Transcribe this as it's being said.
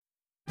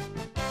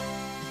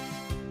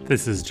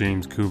This is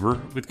James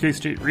Coover with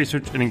K-State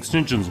Research and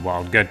Extension's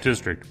Wildcat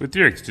District with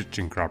your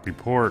Extension Crop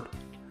Report.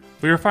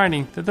 We are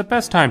finding that the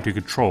best time to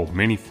control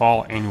many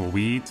fall annual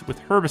weeds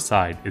with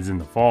herbicide is in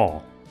the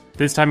fall.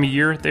 This time of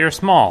year, they are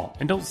small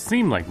and don't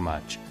seem like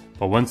much,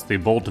 but once they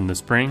bolt in the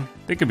spring,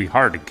 they can be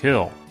hard to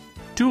kill.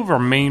 Two of our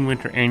main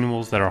winter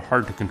annuals that are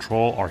hard to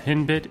control are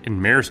henbit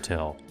and mare's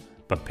tail,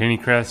 but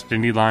pennycress,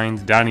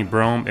 dandelions, downy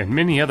brome, and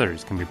many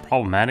others can be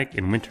problematic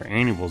in winter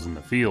annuals in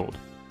the field.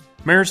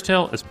 Mare's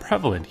tail is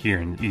prevalent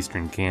here in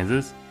eastern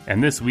Kansas,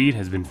 and this weed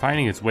has been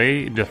finding its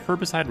way into the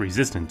herbicide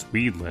resistance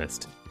weed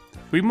list.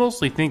 We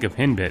mostly think of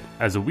henbit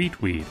as a wheat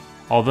weed.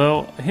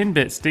 Although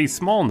henbit stays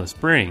small in the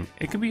spring,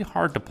 it can be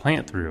hard to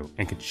plant through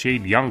and can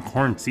shade young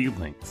corn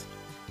seedlings.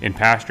 In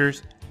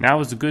pastures, now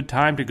is a good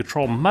time to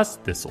control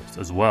musk thistles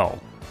as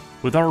well.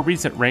 With our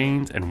recent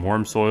rains and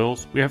warm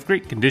soils, we have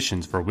great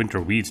conditions for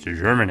winter weeds to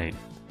germinate.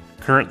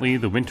 Currently,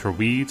 the winter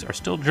weeds are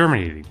still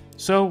germinating,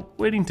 so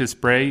waiting to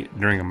spray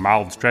during a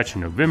mild stretch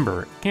in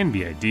November can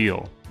be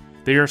ideal.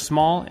 They are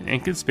small and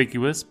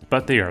inconspicuous,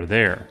 but they are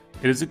there.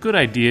 It is a good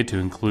idea to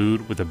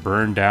include with a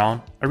burn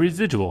down a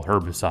residual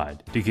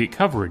herbicide to get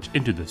coverage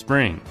into the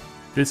spring.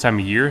 This time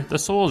of year, the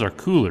soils are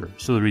cooler,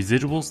 so the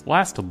residuals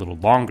last a little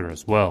longer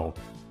as well.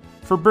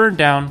 For burn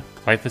down,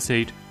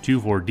 glyphosate,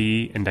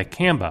 2,4-D, and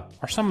dicamba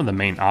are some of the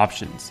main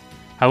options.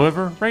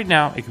 However, right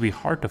now it can be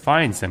hard to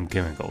find some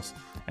chemicals,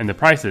 and the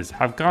prices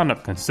have gone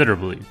up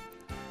considerably.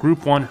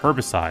 Group 1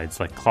 herbicides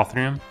like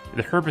clothrium,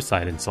 the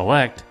herbicide in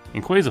Select,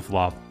 and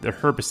quasaflop, the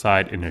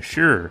herbicide in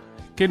Assure,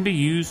 can be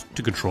used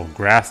to control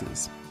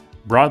grasses.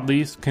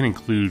 Broadleafs can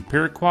include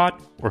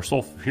paraquat or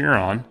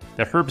sulffuron,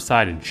 the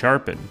herbicide in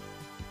Sharpen.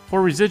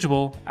 For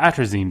residual,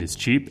 atrazine is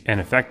cheap and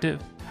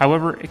effective.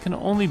 However, it can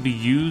only be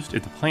used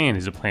if the plan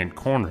is to plant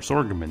corn or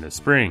sorghum in the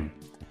spring.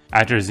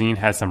 Atrazine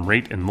has some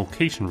rate and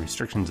location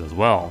restrictions as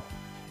well.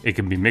 It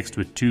can be mixed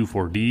with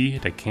 2,4-D,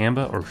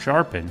 dicamba, or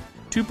Sharpen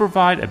to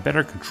provide a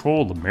better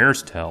control of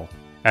mare's tail.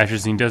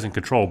 Atrazine doesn't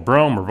control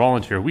brome or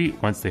volunteer wheat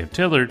once they have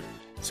tillered,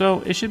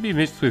 so it should be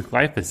mixed with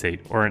glyphosate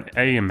or an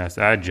AMS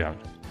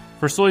adjunct.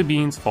 For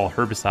soybeans, fall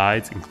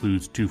herbicides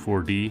includes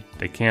 2,4-D,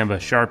 dicamba,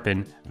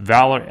 Sharpen,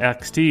 Valor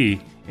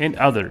XT, and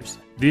others.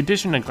 The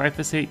addition of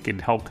glyphosate can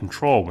help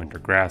control winter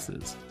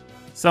grasses.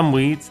 Some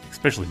weeds,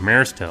 especially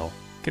mare's tail,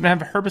 can have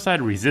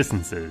herbicide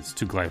resistances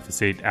to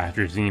glyphosate,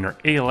 atrazine, or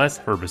ALS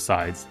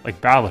herbicides like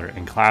Valor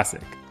and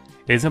Classic.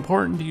 It is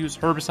important to use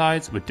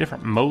herbicides with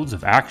different modes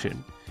of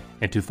action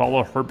and to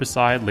follow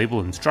herbicide label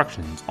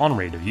instructions on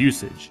rate of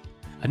usage.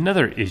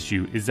 Another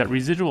issue is that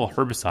residual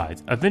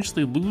herbicides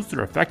eventually lose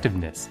their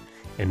effectiveness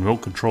and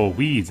won't control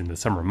weeds in the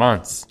summer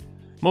months.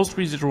 Most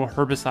residual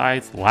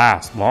herbicides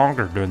last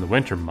longer during the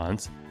winter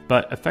months,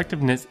 but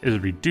effectiveness is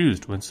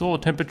reduced when soil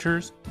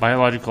temperatures,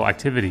 biological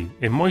activity,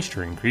 and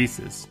moisture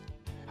increases.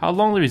 How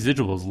long the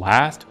residuals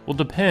last will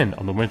depend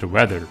on the winter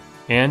weather,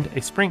 and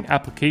a spring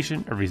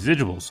application of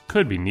residuals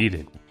could be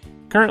needed.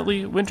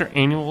 Currently, winter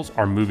annuals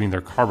are moving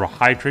their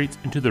carbohydrates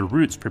into their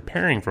roots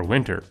preparing for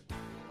winter.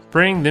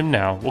 Spraying them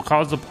now will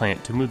cause the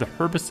plant to move the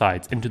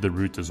herbicides into the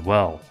roots as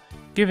well,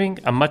 giving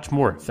a much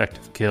more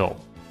effective kill.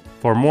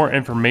 For more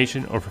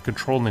information or for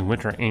controlling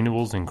winter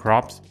annuals and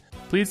crops,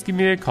 please give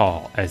me a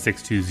call at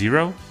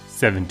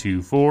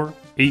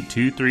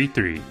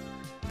 620-724-8233.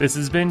 This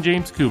has been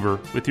James Coover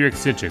with your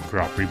Extension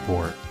Crop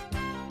Report.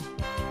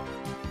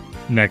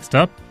 Next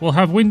up, we'll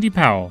have Wendy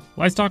Powell,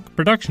 Livestock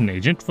Production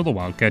Agent for the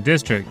Wildcat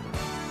District.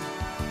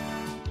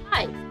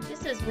 Hi,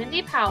 this is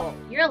Wendy Powell,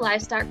 your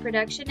Livestock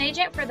Production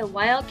Agent for the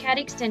Wildcat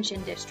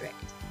Extension District.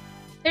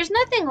 There's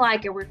nothing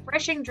like a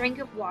refreshing drink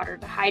of water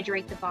to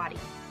hydrate the body.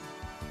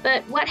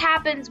 But what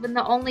happens when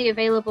the only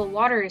available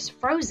water is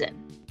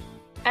frozen?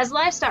 As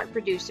livestock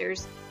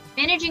producers,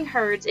 managing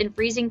herds in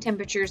freezing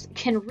temperatures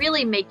can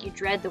really make you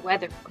dread the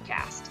weather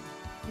forecast.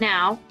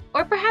 Now,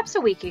 or perhaps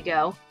a week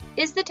ago,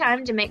 is the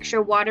time to make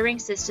sure watering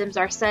systems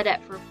are set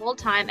up for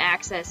full-time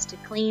access to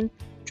clean,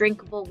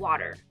 drinkable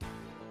water.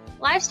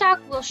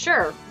 Livestock will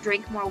sure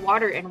drink more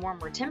water in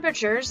warmer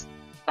temperatures,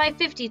 by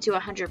 50 to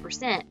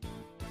 100%,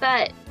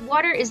 but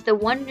water is the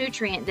one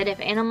nutrient that if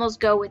animals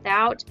go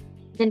without,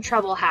 then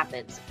trouble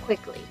happens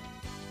quickly.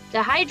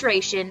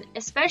 Dehydration,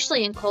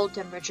 especially in cold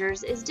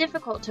temperatures, is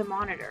difficult to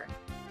monitor,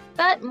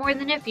 but more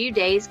than a few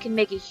days can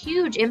make a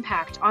huge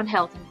impact on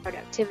health and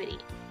productivity.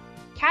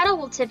 Cattle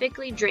will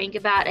typically drink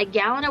about a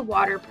gallon of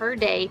water per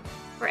day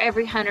for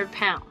every 100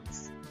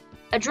 pounds.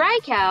 A dry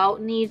cow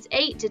needs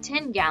 8 to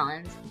 10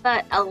 gallons,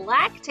 but a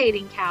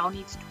lactating cow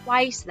needs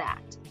twice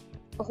that.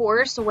 A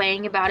horse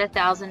weighing about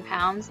 1,000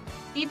 pounds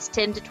needs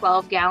 10 to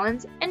 12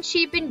 gallons, and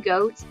sheep and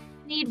goats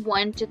need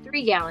 1 to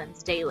 3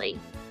 gallons daily.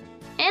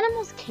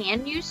 Animals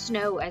can use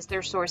snow as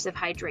their source of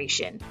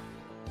hydration.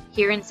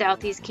 Here in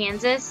southeast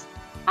Kansas,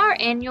 our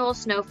annual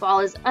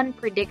snowfall is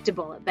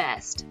unpredictable at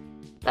best,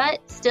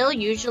 but still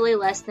usually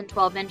less than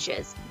 12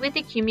 inches, with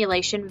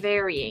accumulation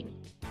varying.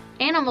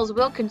 Animals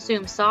will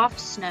consume soft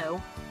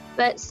snow,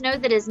 but snow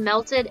that is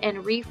melted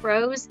and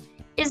refroze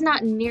is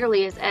not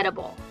nearly as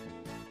edible.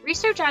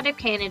 Research out of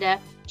Canada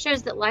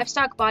shows that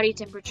livestock body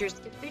temperatures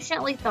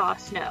efficiently thaw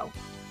snow,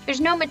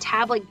 There's no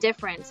metabolic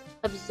difference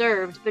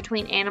observed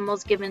between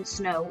animals given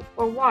snow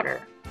or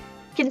water.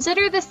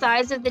 Consider the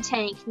size of the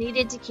tank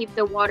needed to keep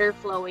the water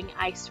flowing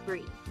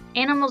ice-free.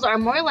 Animals are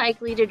more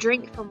likely to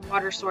drink from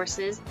water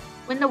sources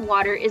when the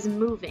water is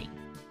moving.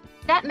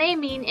 That may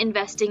mean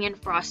investing in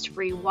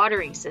frost-free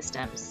watering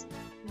systems.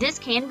 This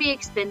can be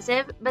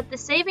expensive, but the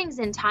savings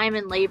in time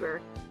and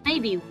labor may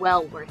be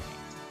well worth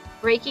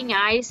it. Breaking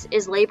ice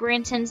is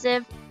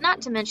labor-intensive,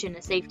 not to mention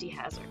a safety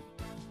hazard.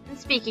 And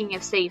speaking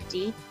of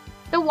safety,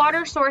 the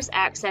water source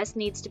access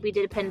needs to be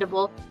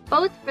dependable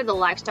both for the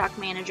livestock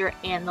manager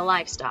and the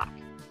livestock.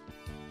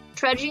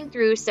 Trudging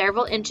through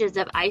several inches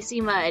of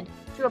icy mud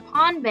to a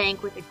pond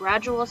bank with a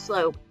gradual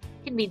slope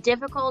can be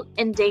difficult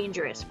and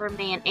dangerous for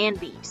man and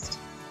beast.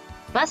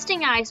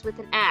 Busting ice with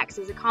an axe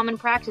is a common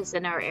practice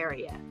in our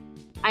area.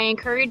 I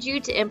encourage you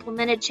to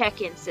implement a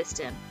check-in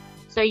system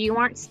so you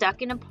aren't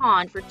stuck in a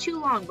pond for too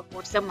long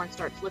before someone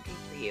starts looking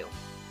for you.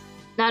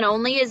 Not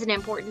only is it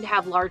important to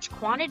have large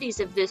quantities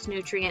of this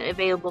nutrient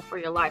available for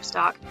your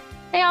livestock,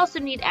 they also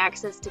need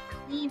access to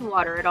clean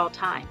water at all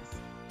times.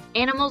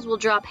 Animals will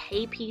drop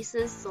hay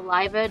pieces,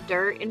 saliva,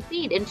 dirt, and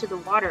feed into the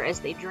water as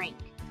they drink.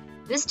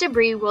 This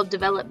debris will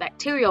develop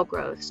bacterial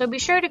growth, so be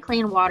sure to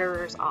clean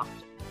waterers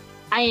often.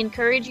 I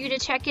encourage you to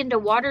check into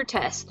water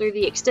tests through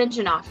the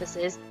extension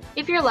offices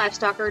if your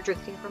livestock are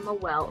drinking from a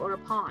well or a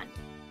pond.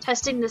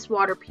 Testing this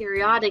water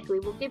periodically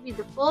will give you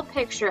the full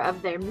picture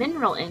of their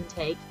mineral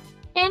intake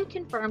and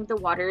confirm the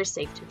water is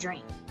safe to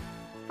drink.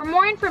 For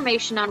more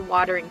information on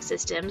watering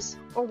systems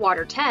or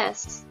water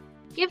tests,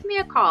 give me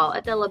a call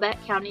at the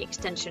Labette County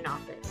Extension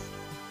Office,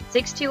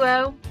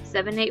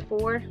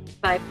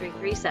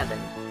 620-784-5337.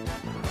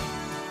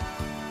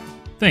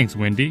 Thanks,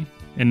 Wendy.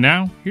 And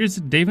now, here's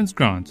David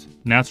Strauss,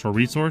 Natural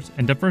Resource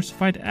and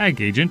Diversified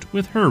Ag Agent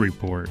with her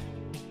report.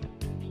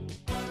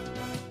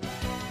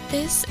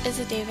 This is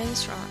David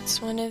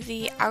Strauss, one of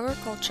the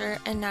Agriculture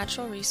and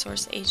Natural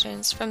Resource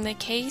Agents from the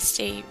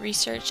K-State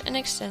Research and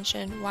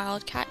Extension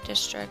Wildcat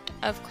District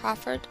of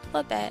Crawford,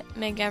 Labette,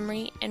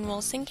 Montgomery, and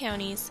Wilson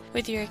counties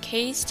with your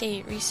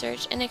K-State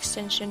Research and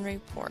Extension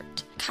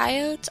report.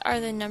 Coyotes are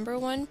the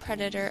 #1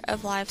 predator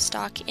of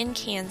livestock in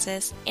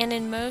Kansas and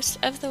in most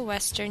of the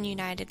western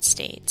United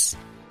States.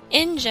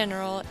 In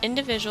general,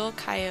 individual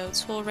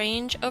coyotes will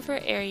range over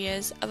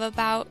areas of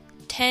about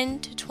 10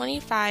 to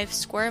 25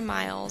 square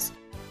miles,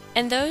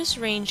 and those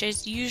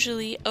ranges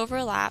usually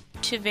overlap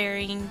to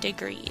varying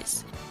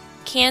degrees.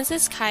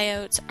 Kansas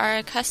coyotes are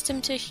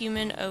accustomed to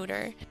human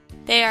odor.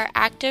 They are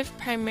active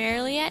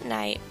primarily at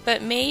night,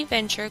 but may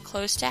venture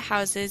close to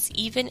houses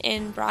even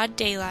in broad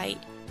daylight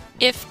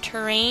if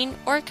terrain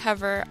or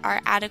cover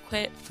are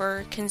adequate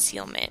for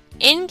concealment.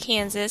 In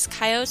Kansas,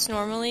 coyotes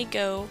normally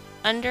go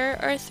under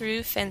or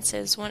through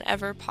fences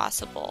whenever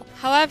possible.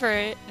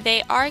 However,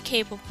 they are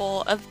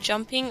capable of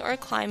jumping or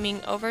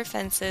climbing over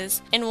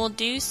fences and will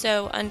do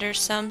so under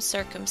some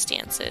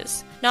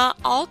circumstances. Not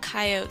all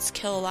coyotes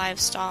kill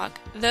livestock.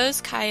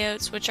 Those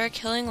coyotes which are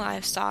killing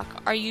livestock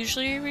are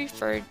usually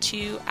referred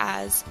to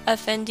as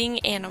offending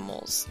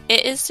animals.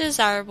 It is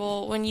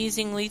desirable when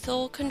using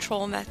lethal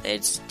control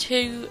methods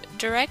to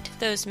direct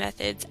those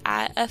methods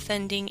at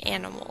offending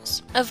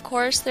animals. Of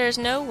course, there is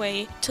no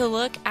way to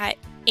look at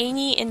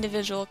any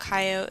individual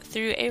coyote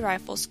through a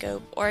rifle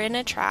scope or in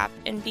a trap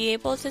and be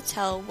able to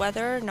tell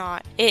whether or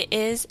not it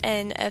is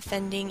an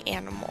offending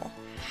animal.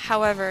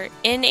 However,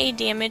 in a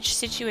damaged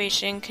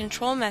situation,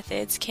 control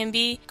methods can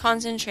be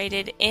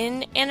concentrated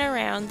in and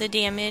around the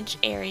damaged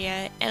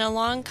area and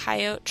along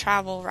coyote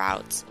travel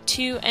routes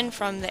to and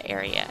from the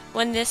area.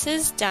 When this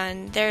is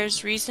done, there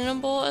is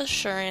reasonable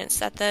assurance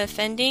that the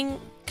offending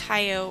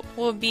coyote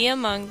will be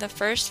among the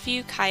first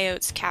few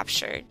coyotes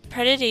captured.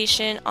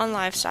 Predation on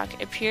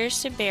livestock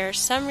appears to bear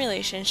some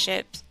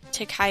relationship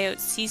to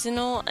coyotes'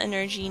 seasonal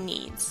energy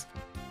needs.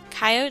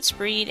 Coyotes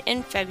breed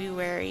in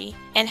February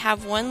and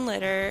have one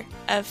litter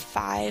of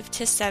 5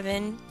 to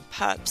 7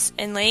 pups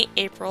in late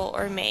April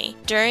or May.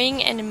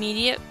 During and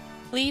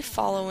immediately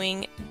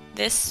following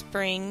this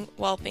spring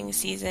whelping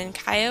season,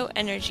 coyote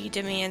energy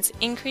demands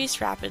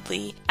increase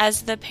rapidly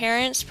as the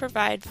parents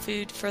provide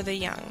food for the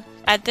young.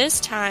 At this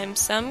time,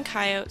 some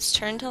coyotes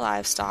turn to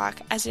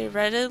livestock as a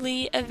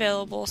readily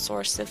available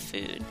source of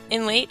food.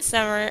 In late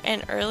summer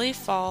and early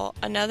fall,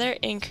 another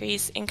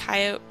increase in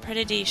coyote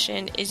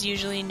predation is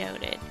usually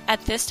noted.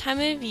 At this time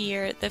of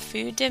year, the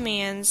food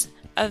demands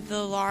of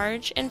the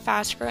large and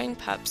fast-growing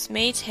pups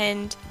may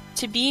tend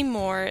to be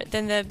more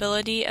than the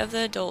ability of the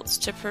adults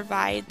to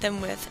provide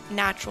them with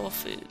natural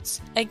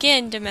foods.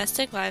 Again,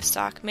 domestic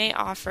livestock may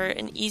offer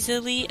an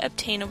easily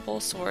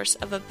obtainable source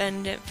of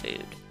abundant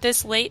food.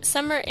 This late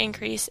summer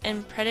increase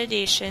in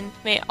predation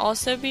may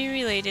also be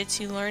related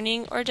to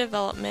learning or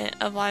development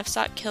of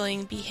livestock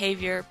killing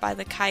behavior by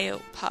the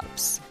coyote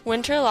pups.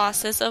 Winter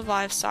losses of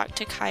livestock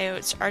to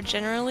coyotes are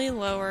generally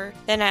lower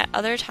than at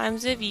other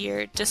times of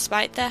year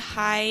despite the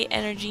high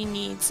energy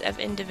needs of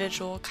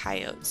individual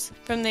coyotes.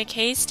 From the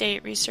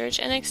K-State Research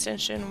and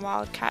Extension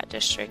Wildcat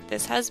District,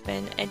 this has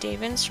been a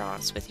David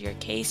Strauss with your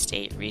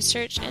K-State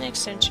Research and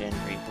Extension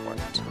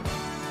report.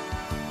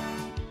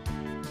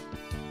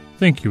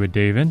 Thank you,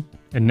 David.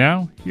 And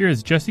now, here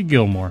is Jesse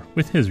Gilmore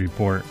with his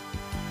report.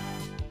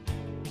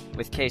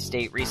 With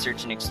K-State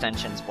Research and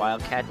Extension's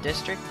Wildcat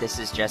District, this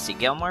is Jesse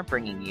Gilmore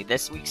bringing you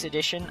this week's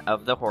edition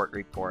of the Hort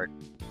Report.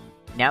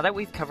 Now that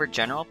we've covered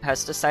general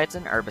pesticides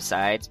and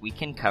herbicides, we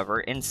can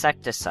cover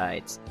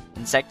insecticides.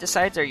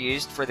 Insecticides are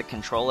used for the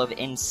control of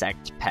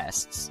insect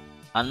pests.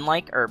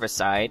 Unlike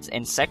herbicides,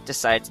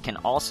 insecticides can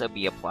also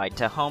be applied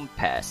to home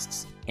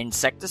pests.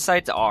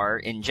 Insecticides are,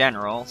 in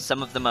general,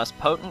 some of the most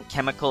potent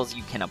chemicals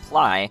you can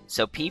apply,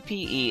 so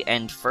PPE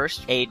and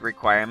first aid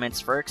requirements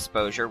for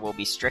exposure will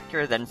be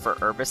stricter than for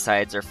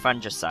herbicides or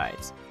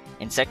fungicides.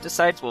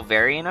 Insecticides will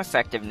vary in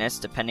effectiveness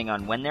depending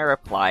on when they're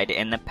applied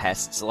in the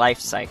pest's life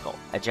cycle.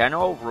 A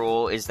general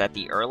rule is that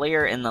the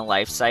earlier in the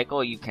life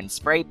cycle you can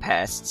spray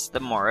pests, the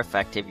more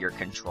effective your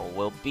control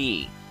will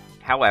be.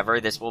 However,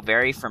 this will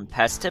vary from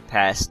pest to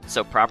pest,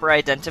 so proper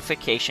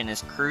identification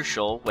is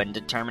crucial when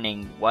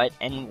determining what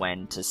and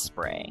when to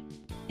spray.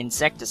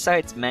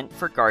 Insecticides meant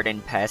for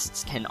garden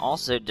pests can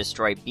also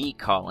destroy bee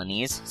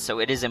colonies, so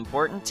it is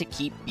important to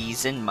keep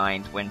bees in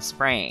mind when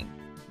spraying.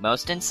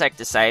 Most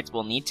insecticides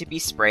will need to be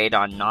sprayed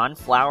on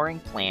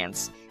non-flowering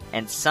plants,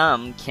 and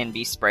some can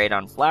be sprayed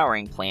on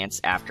flowering plants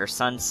after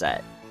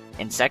sunset.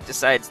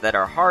 Insecticides that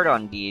are hard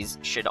on bees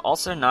should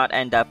also not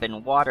end up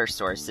in water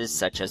sources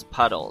such as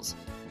puddles.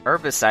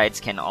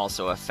 Herbicides can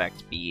also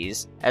affect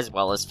bees, as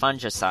well as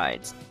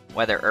fungicides.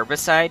 Whether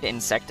herbicide,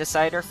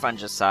 insecticide, or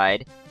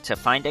fungicide, to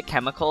find a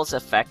chemical's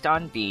effect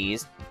on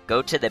bees,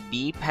 go to the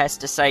Bee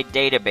Pesticide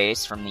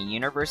Database from the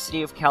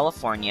University of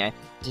California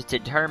to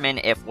determine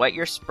if what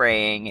you're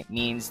spraying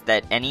means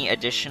that any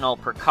additional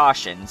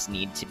precautions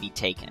need to be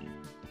taken.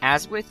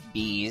 As with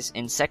bees,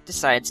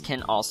 insecticides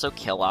can also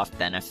kill off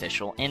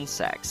beneficial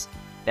insects.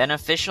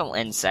 Beneficial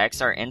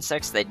insects are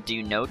insects that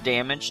do no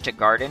damage to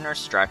garden or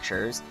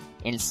structures,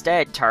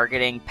 instead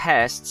targeting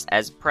pests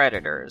as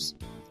predators.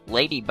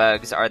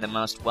 Ladybugs are the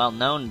most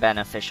well-known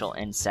beneficial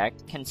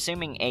insect,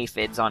 consuming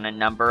aphids on a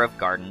number of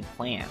garden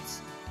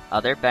plants.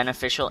 Other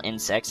beneficial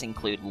insects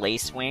include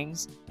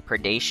lacewings,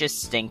 predaceous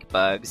stink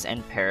bugs,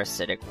 and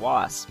parasitic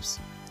wasps.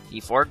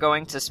 Before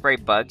going to spray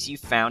bugs you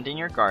found in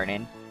your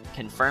garden,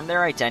 confirm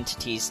their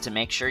identities to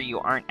make sure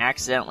you aren't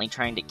accidentally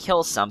trying to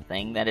kill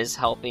something that is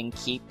helping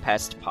keep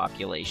pest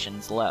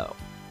populations low.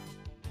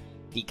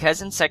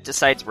 Because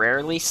insecticides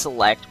rarely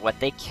select what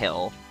they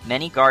kill,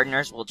 many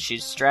gardeners will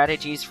choose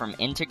strategies from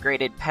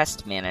Integrated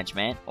Pest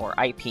Management, or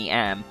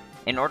IPM,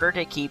 in order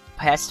to keep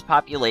pest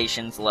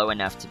populations low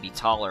enough to be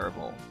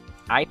tolerable.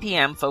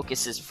 IPM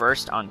focuses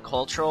first on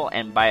cultural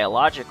and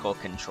biological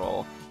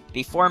control,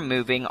 before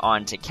moving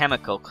on to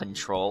chemical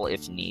control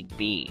if need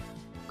be.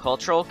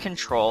 Cultural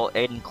control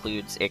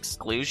includes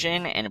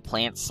exclusion and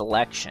plant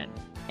selection.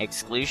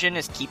 Exclusion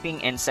is keeping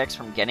insects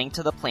from getting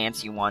to the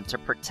plants you want to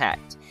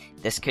protect.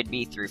 This could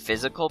be through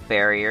physical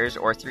barriers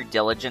or through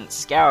diligent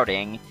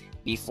scouting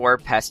before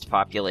pest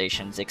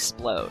populations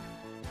explode.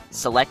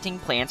 Selecting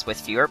plants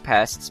with fewer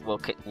pests will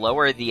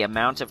lower the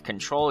amount of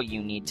control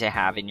you need to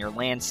have in your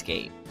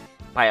landscape.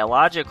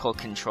 Biological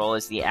control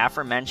is the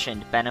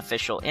aforementioned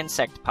beneficial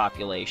insect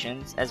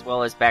populations, as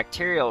well as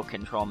bacterial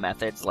control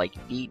methods like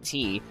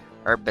BT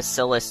or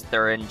Bacillus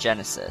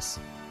thuringiensis.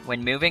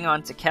 When moving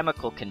on to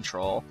chemical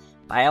control,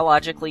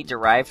 biologically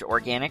derived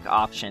organic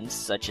options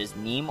such as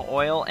neem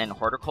oil and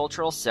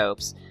horticultural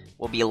soaps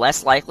will be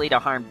less likely to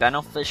harm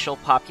beneficial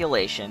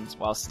populations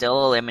while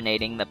still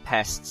eliminating the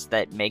pests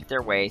that make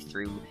their way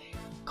through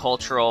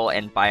cultural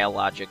and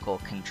biological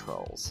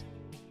controls.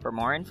 For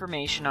more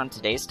information on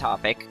today's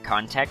topic,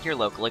 contact your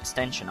local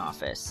extension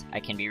office. I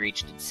can be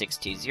reached at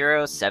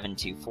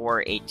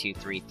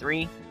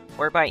 620-724-8233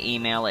 or by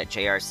email at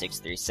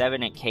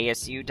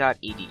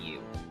jr637@ksu.edu.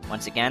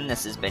 Once again,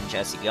 this has been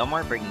Jesse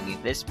Gilmore bringing you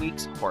this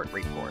week's Hort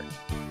Report.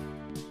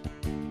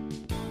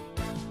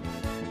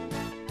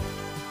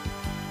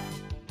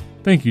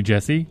 Thank you,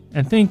 Jesse,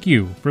 and thank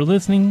you for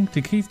listening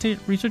to K-State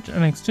Research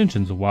and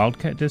Extension's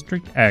Wildcat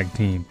District Ag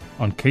Team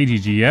on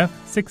KGGF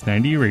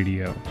 690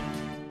 Radio.